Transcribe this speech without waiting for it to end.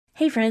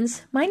Hey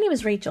friends, my name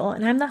is Rachel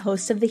and I'm the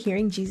host of the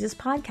Hearing Jesus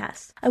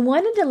podcast. I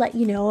wanted to let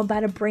you know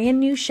about a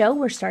brand new show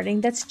we're starting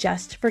that's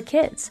just for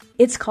kids.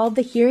 It's called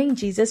the Hearing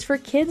Jesus for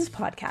Kids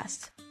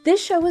podcast.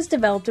 This show was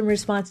developed in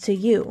response to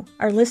you,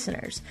 our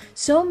listeners.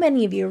 So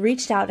many of you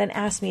reached out and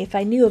asked me if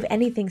I knew of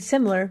anything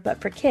similar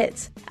but for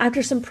kids.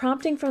 After some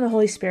prompting from the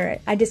Holy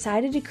Spirit, I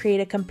decided to create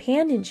a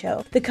companion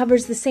show that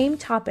covers the same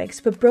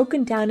topics but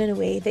broken down in a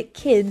way that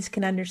kids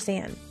can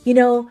understand. You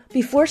know,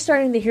 before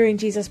starting the Hearing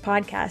Jesus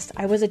podcast,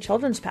 I was a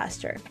children's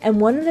pastor, and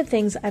one of the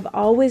things I've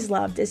always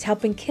loved is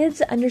helping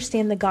kids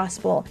understand the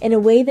gospel in a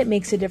way that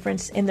makes a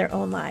difference in their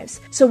own lives.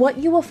 So what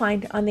you will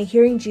find on the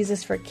Hearing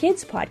Jesus for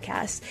Kids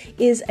podcast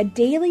is a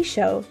daily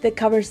show that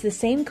covers the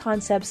same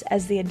concepts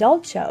as the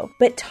adult show,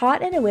 but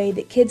taught in a way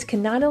that kids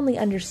can not only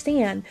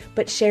understand,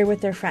 but share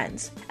with their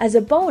friends. As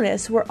a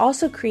bonus, we're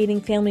also creating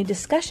family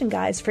discussion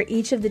guides for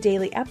each of the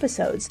daily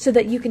episodes so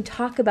that you can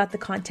talk about the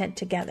content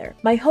together.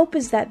 My hope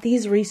is that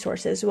these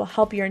resources will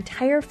help your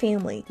entire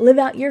family live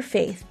out your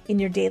faith in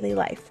your daily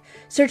life.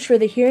 Search for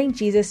the Hearing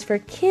Jesus for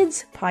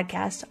Kids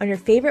podcast on your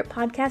favorite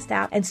podcast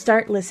app and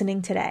start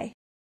listening today.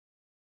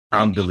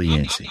 I'm Billy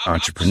Yancey,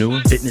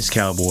 entrepreneur, fitness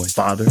cowboy,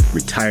 father,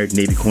 retired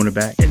Navy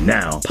cornerback, and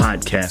now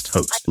podcast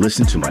host.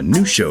 Listen to my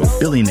new show,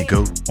 Billy and the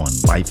Goat, on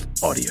Life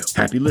Audio.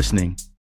 Happy listening.